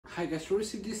Hi guys, we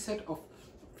received this set of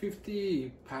 50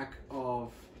 pack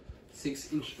of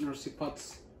 6-inch nursery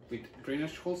pots with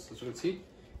drainage holes, as you can see,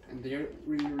 and they are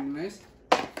really nice.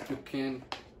 You can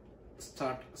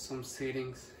start some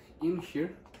seedlings in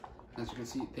here. As you can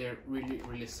see, they're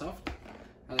really soft.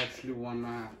 I actually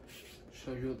wanna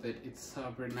show you that it's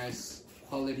very nice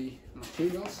quality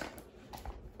materials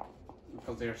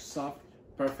because they're soft,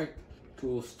 perfect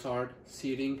to start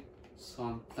seeding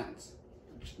some plants.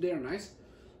 They're nice.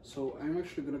 So I'm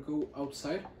actually gonna go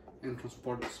outside and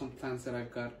transport some plants that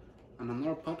I've got on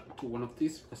another pot to one of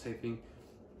these because I think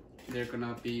they're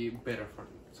gonna be better for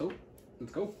me. So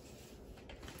let's go.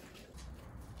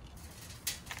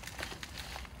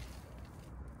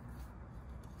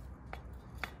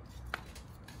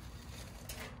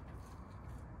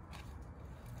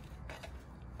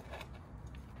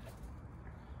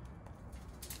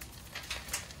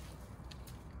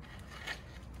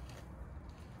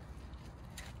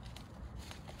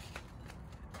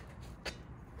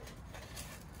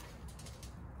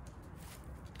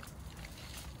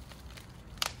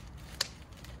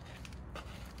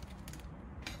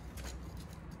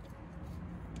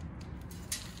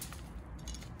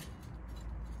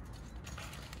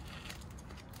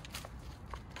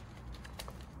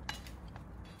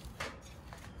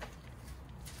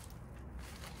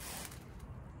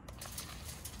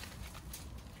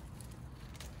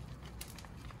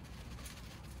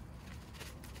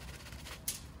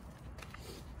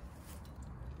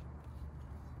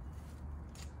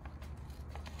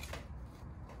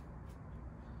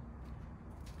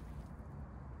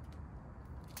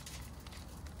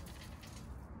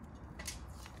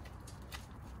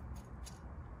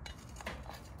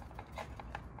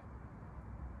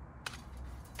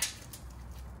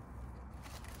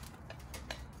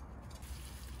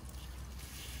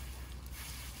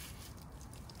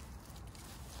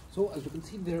 So as you can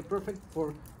see, they're perfect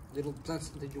for little plants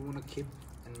that you want to keep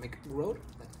and make grow,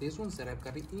 like these ones that I've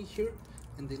got in here,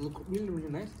 and they look really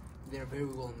nice. They're very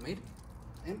well made,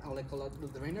 and I like a lot the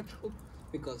drainage hole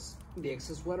because the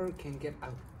excess water can get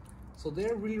out. So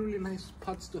they're really nice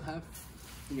pots to have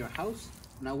in your house,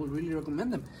 and I would really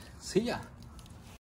recommend them. See ya!